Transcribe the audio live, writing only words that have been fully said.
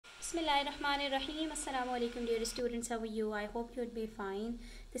Bismillahirrahmanirrahim. Assalamu alaikum dear students, how are you? I hope you would be fine.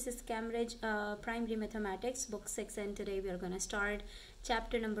 This is Cambridge Primary Mathematics book 6, and today we are going to start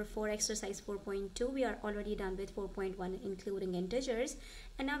chapter number 4, exercise 4.2. We are already done with 4.1 including integers,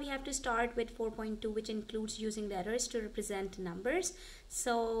 and now we have to start with 4.2, which includes using letters to represent numbers.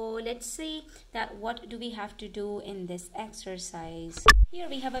 So let's see that what do we have to do in this exercise. Here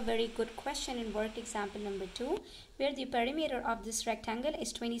we have a very good question in work example number 2, where the perimeter of this rectangle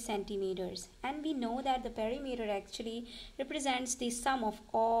is 20 centimeters, and we know that the perimeter actually represents the sum of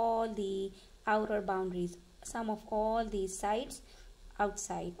all the outer boundaries, sum of all these sides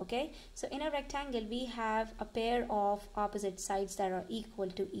outside. Okay, so in a rectangle we have a pair of opposite sides that are equal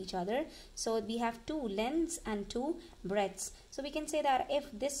to each other. So we have two lengths and two breadths. So we can say that if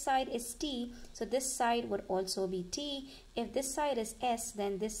this side is t, so this side would also be t. If this side is s,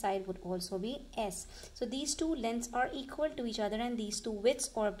 then this side would also be s. So these two lengths are equal to each other, and these two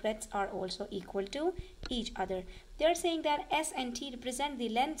widths or breadths are also equal to each other. They are saying that s and t represent the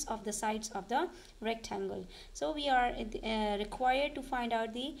lengths of the sides of the rectangle. So we are required to find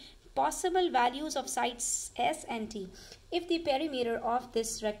out the possible values of sides s and t. If the perimeter of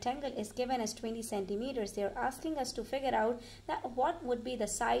this rectangle is given as 20 centimeters, they are asking us to figure out that what would be the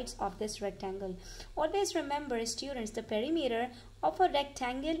sides of this rectangle. Always remember, students, the perimeter of a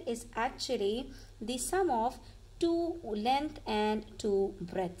rectangle is actually the sum of two length and two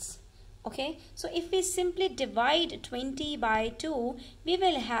breadths. Okay, so if we simply divide 20 by 2, we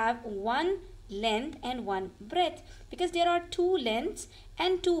will have one length and one breadth, because there are two lengths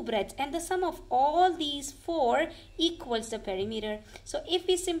and two breadths, and the sum of all these four equals the perimeter. So if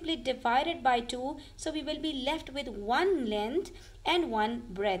we simply divide it by 2, so we will be left with one length and one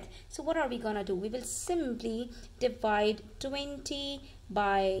breadth. So what are we gonna do? We will simply divide 20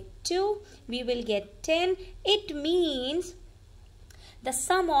 by 2. We will get 10. It means the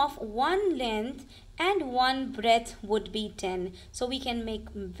sum of one length and one breadth would be 10. So we can make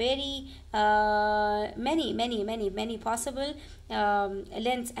very many possible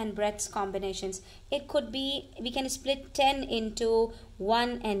lengths and breadths combinations. It could be, we can split 10 into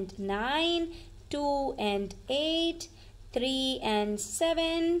 1 and 9, 2 and 8, 3 and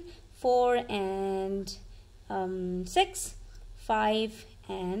 7, 4 and 6, 5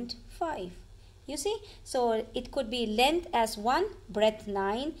 and 5. You see, so it could be length as 1, breadth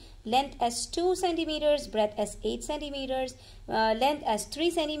 9, length as 2 centimeters, breadth as 8 centimeters, length as 3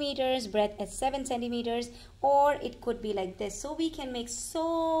 centimeters, breadth as 7 centimeters, or it could be like this. So we can make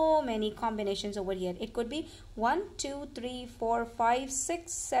so many combinations over here. It could be 1, 2, 3, 4, 5,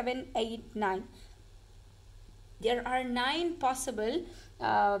 6, 7, 8, 9. There are 9 possible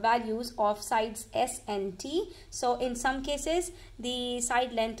values of sides s and t. So in some cases the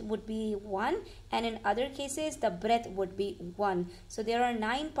side length would be 1, and in other cases the breadth would be 1. So there are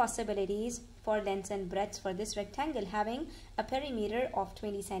 9 possibilities for lengths and breadths for this rectangle having a perimeter of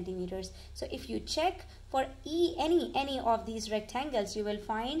 20 centimeters. So if you check for any of these rectangles, you will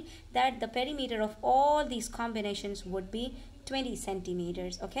find that the perimeter of all these combinations would be 20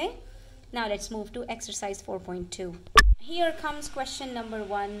 centimeters. Okay, now let's move to exercise 4.2. Here comes question number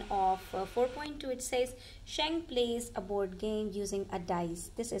 1 of 4.2. It says Sheng plays a board game using a dice.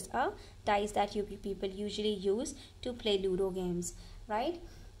 This is a dice that you people usually use to play Ludo games, right?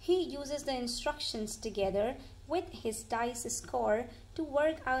 He uses the instructions together with his dice score to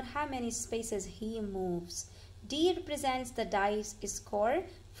work out how many spaces he moves. D represents the dice score.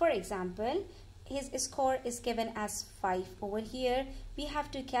 For example, his score is given as 5. Over here we have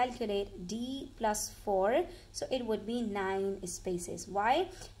to calculate d plus 4, so it would be 9 spaces. Why?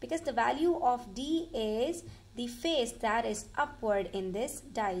 Because the value of d is the face that is upward in this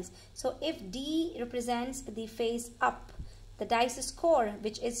dice. So if d represents the face up, the dice score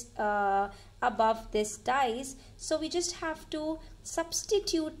which is above this dice, so we just have to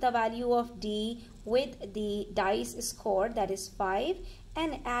substitute the value of d with the dice score, that is 5,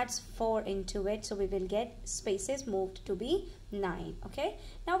 and adds 4 into it, so we will get spaces moved to be 9. Okay,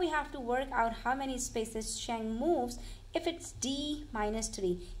 now we have to work out how many spaces Sheng moves if it's d minus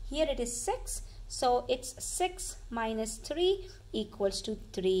 3. Here it is 6, so it's 6 minus 3 equals to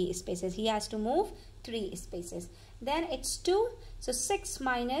 3 spaces. He has to move 3 spaces. Then it's 2, so 6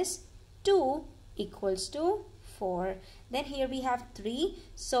 minus 2 equals to 4. Then here we have 3,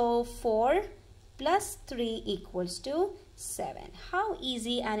 so 4 plus 3 equals to 7. How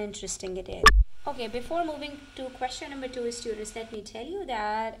easy and interesting it is. Okay, before moving to question number 2, students, let me tell you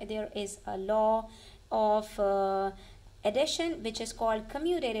that there is a law of addition which is called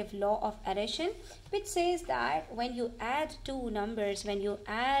commutative law of addition, which says that when you add two numbers, when you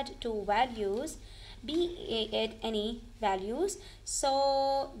add two values, be it any values.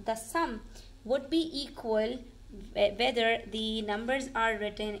 So the sum would be equal whether the numbers are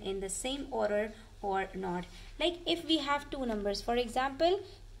written in the same order or not. Like if we have two numbers, for example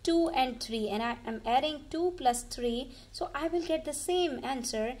 2 and 3, and I am adding 2 plus 3, so I will get the same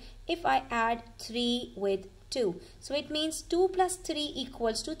answer if I add 3 with 2. So it means 2 plus 3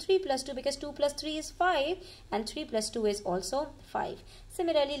 equals to 3 plus 2, because 2 plus 3 is 5 and 3 plus 2 is also 5.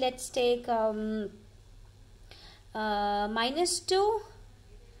 Similarly, let's take minus 2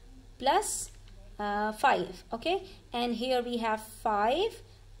 plus 5, okay, and here we have 5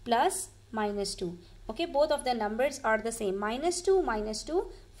 plus minus 2. Okay, both of the numbers are the same, minus 2,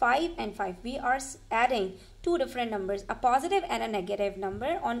 5 and 5. We are adding two different numbers, a positive and a negative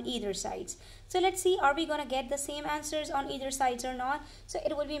number on either sides. So let's see, are we going to get the same answers on either sides or not? So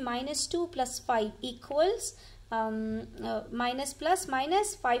it will be minus 2 plus 5 equals minus plus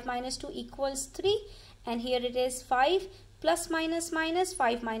minus, 5 minus 2 equals 3, and here it is 5 plus minus minus,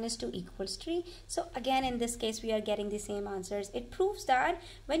 5 minus 2 equals 3. So again in this case we are getting the same answers. It proves that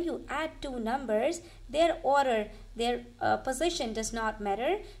when you add two numbers, their order, their position does not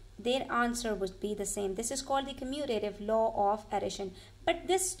matter. Their answer would be the same. This is called the commutative law of addition. But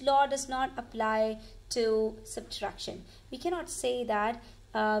this law does not apply to subtraction. We cannot say that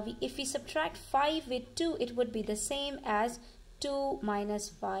if we subtract 5 with 2, it would be the same as 2 minus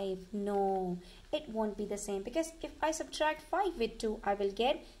 5. No, it won't be the same, because if I subtract 5 with 2, I will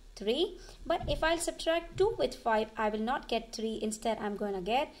get 3. But if I subtract 2 with 5, I will not get 3. Instead, I'm going to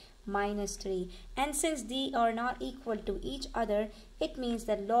get minus 3. And since they are not equal to each other, it means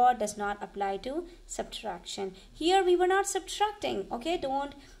the law does not apply to subtraction. Here we were not subtracting. Okay,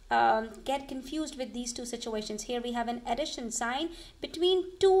 don't get confused with these two situations. Here we have an addition sign between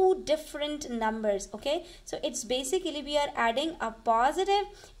two different numbers. Okay, so it's basically we are adding a positive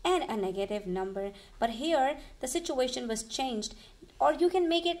and a negative number, but here the situation was changed, or you can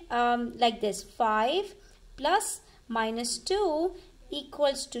make it like this: 5 plus minus 2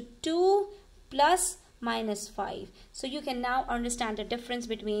 equals to 2 plus minus 5. So you can now understand the difference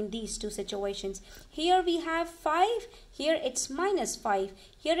between these two situations. Here we have 5, here it's minus 5,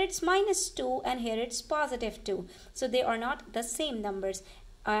 here it's minus 2, and here it's positive 2. So they are not the same numbers.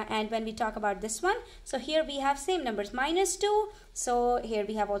 And when we talk about this one, so here we have same numbers, minus 2, so here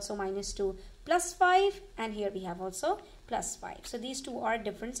we have also minus 2, plus 5, and here we have also plus 5. So these two are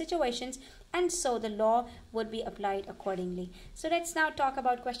different situations, and so the law would be applied accordingly. So let's now talk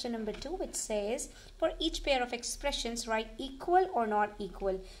about question number 2, which says, for each pair of expressions, write equal or not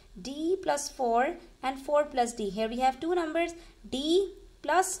equal. D plus 4 and 4 plus D. Here we have two numbers, D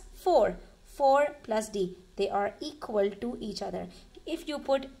plus 4, 4 plus D. They are equal to each other. If you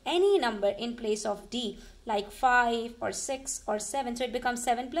put any number in place of D, like 5 or 6 or 7, so it becomes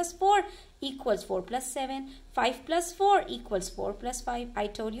 7 plus 4 equals 4 plus 7, 5 plus 4 equals 4 plus 5. I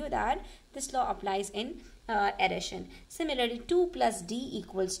told you that this law applies in addition. Similarly, 2 plus D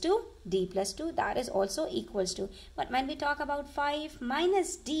equals to D plus 2, that is also equals to. But when we talk about 5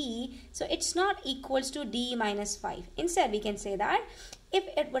 minus D, so it's not equals to D minus 5. Instead, we can say that if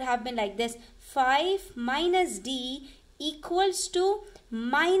it would have been like this, 5 minus D equals to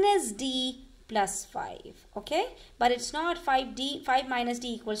minus D plus 5. Okay, but it's not 5 minus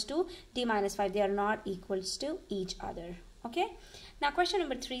D equals to D minus 5. They are not equals to each other. Okay, now question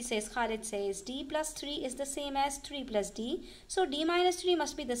number 3 says, Khalid says D plus 3 is the same as 3 plus D, so D minus 3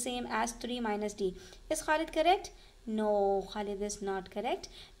 must be the same as 3 minus D. Is Khalid correct? No, Khalid is not correct,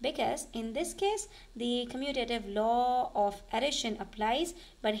 because in this case the commutative law of addition applies,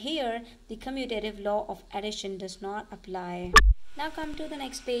 but here the commutative law of addition does not apply. Now come to the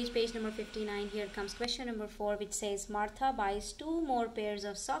next page, page number 59. Here comes question number 4, which says Martha buys 2 more pairs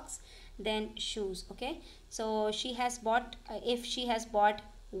of socks than shoes. Okay, so she has bought, if she has bought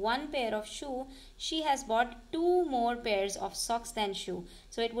 1 pair of shoe, she has bought 2 more pairs of socks than shoe.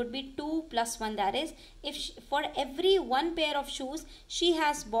 So it would be 2 plus 1, that is, if she, for every 1 pair of shoes, she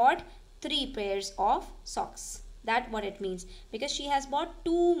has bought 3 pairs of socks. That's what it means, because she has bought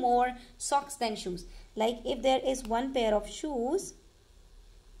 2 more socks than shoes. Like if there is 1 pair of shoes,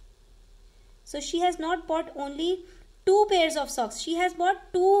 so she has not bought only 2 pairs of socks, she has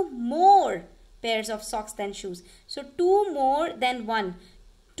bought 2 more pairs of socks than shoes. So 2 more than 1.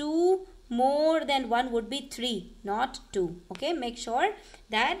 2 more than 1 would be 3, not 2. Okay, make sure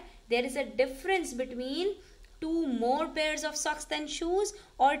that there is a difference between 2 more pairs of socks than shoes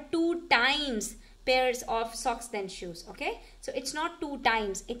or 2 times pairs of socks than shoes. Okay, so it's not 2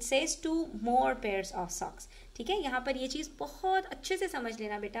 times, it says 2 more pairs of socks. ठीक है, यहाँ पर ये चीज़ बहुत अच्छे से समझ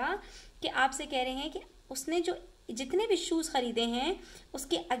लेना बेटा कि आपसे कह रहे हैं कि उसने जो जितने भी शूज खरीदे हैं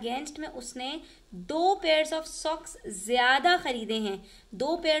उसके अगेंस्ट में उसने 2 पेयर्स ऑफ सॉक्स ज्यादा खरीदे हैं।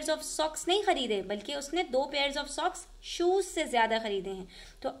 2 पेयर्स ऑफ सॉक्स नहीं खरीदे बल्कि उसने 2 पेयर्स ऑफ सॉक्स शूज से ज्यादा खरीदे हैं।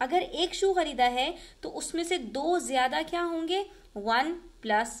 तो अगर एक शू खरीदा है तो उसमें से 2 ज्यादा क्या होंगे, 1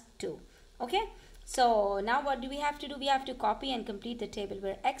 + 2। Okay, so now what do we have to do? We have to copy and complete the table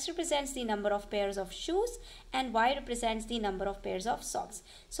where x represents the number of pairs of shoes and y represents the number of pairs of socks.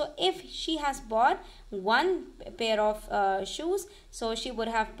 So if she has bought 1 pair of shoes, so she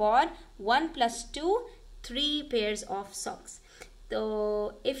would have bought 1 + 2, 3 pairs of socks.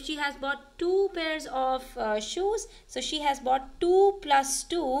 So if she has bought 2 pairs of shoes, so she has bought 2 +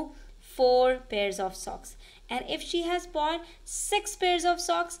 2, 4 pairs of socks. And if she has bought 6 pairs of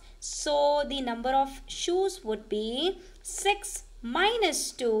socks, so the number of shoes would be 6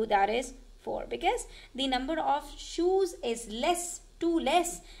 - 2, that is 4, because the number of shoes is too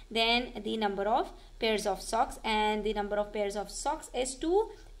less than the number of pairs of socks, and the number of pairs of socks is 2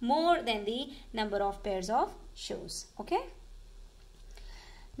 more than the number of pairs of shoes. Okay,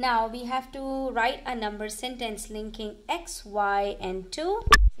 now we have to write a number sentence linking x, y and 2.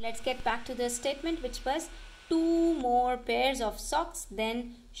 Let's get back to the statement, which was 2 more pairs of socks than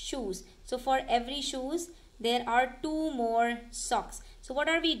shoes. So for every shoes there are 2 more socks. So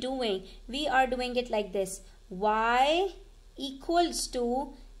what are we doing? We are doing it like this: y equals to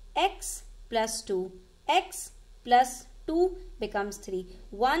x + 2. X + 2 becomes 3.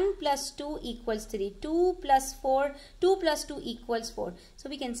 1 + 2 equals 3. 2 + 4, 2 + 2 equals 4.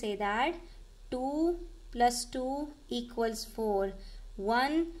 So we can say that 2 + 2 equals 4.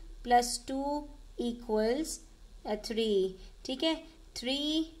 1 + 2 equals 3. ठीक है,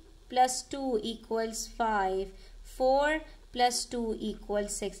 3 + 2 equals 5. 4 + 2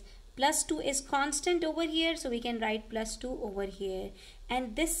 equals 6. +2 is constant over here, so we can write +2 over here.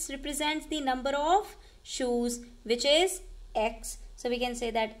 And this represents the number of shoes, which is x. So we can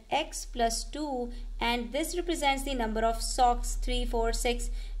say that x + 2, and this represents the number of socks, 3, 4, 6,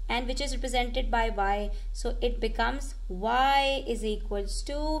 and which is represented by y. So it becomes y is equals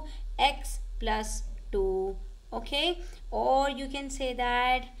to x + 2. Okay, or you can say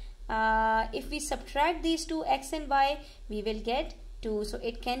that if we subtract these two, x and y, we will get 2. So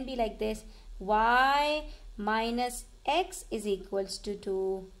it can be like this: y minus x is equals to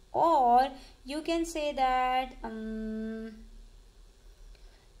 2. Or you can say that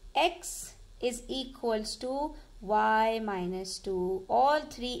x is equals to y minus 2. All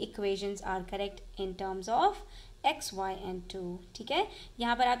 3 equations are correct in terms of x, y and 2. ठीक है,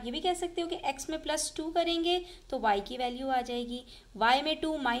 यहाँ पर आप ये भी कह सकते हो कि x में +2 करेंगे तो y की वैल्यू आ जाएगी, y में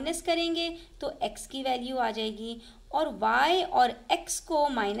 2 माइनस करेंगे तो x की वैल्यू आ जाएगी, और y और x को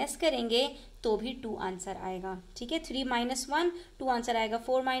माइनस करेंगे तो भी 2 आंसर आएगा. ठीक है, 3 - 1 2 आंसर आएगा,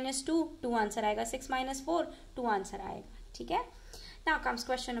 4 - 2 2 आंसर आएगा, 6 - 4 2 आंसर आएगा. ठीक है. Now comes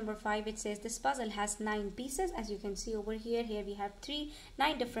question number 5. It says this puzzle has 9 pieces, as you can see over here. Here we have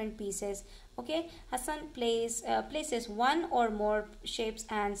 9 different pieces. Okay, Hassan places 1 or more shapes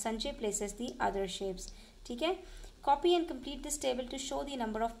and Sanjay places the other shapes. ठीक है, copy and complete this table to show the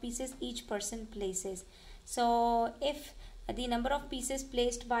number of pieces each person places. So if the number of pieces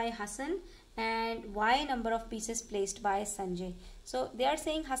placed by Hassan and y number of pieces placed by Sanjay. So they are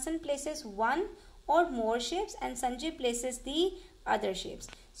saying Hassan places 1 or more shapes and Sanjay places the other shapes.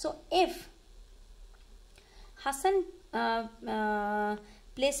 So if Hassan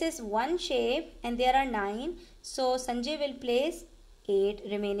places 1 shape and there are 9, so Sanjay will place 8,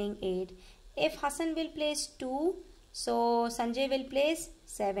 remaining 8. If Hassan will place 2, so Sanjay will place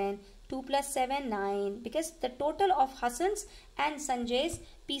 7. 2 + 7 9, because the total of Hassan's and Sanjay's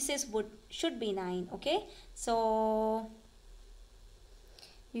pieces should be 9. Okay, so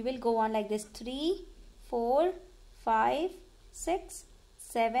we will go on like this: 3 4 5 6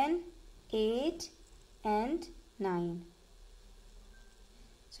 7 8 and 9.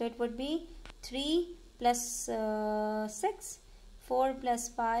 So it would be 3 + 6, 4 +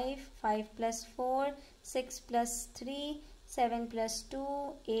 5, 5 + 4, 6 + 3, 7 +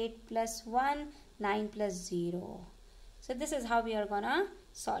 2, 8 + 1, 9 + 0. So this is how we are gonna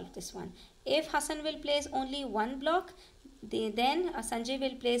solve this one. If Hassan will place only 1 block, then Sanjay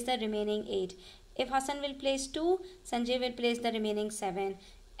will place the remaining 8. If Hassan will place 2, Sanjay will place the remaining 7.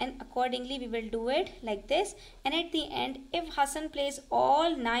 And accordingly we will do it like this. And at the end, if Hassan plays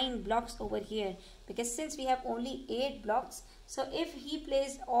all 9 blocks over here, because since we have only 8 blocks, so if he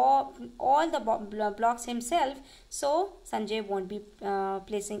plays all the blocks himself, so Sanjay won't be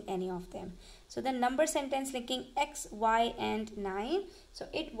placing any of them. So the number sentence linking x, y and 9, so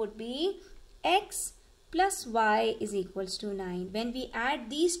it would be x plus y is equals to 9. When we add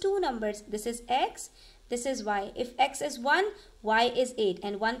these two numbers, this is x, This is y. If x is 1, y is 8.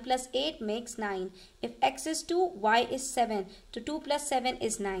 And 1 plus 8 makes 9. If x is 2, y is 7. So 2 plus 7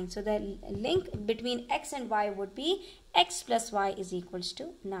 is 9. So the link between x and y would be x plus y is equals to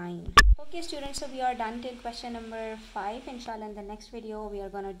 9. Okay students, so we are done till question number 5. Inshallah, in the next video we are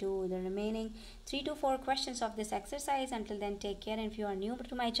going to do the remaining 3 to 4 questions of this exercise. Until then, take care. And if you are new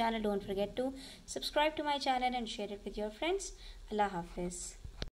to my channel, don't forget to subscribe to my channel and share it with your friends. Allah Hafiz.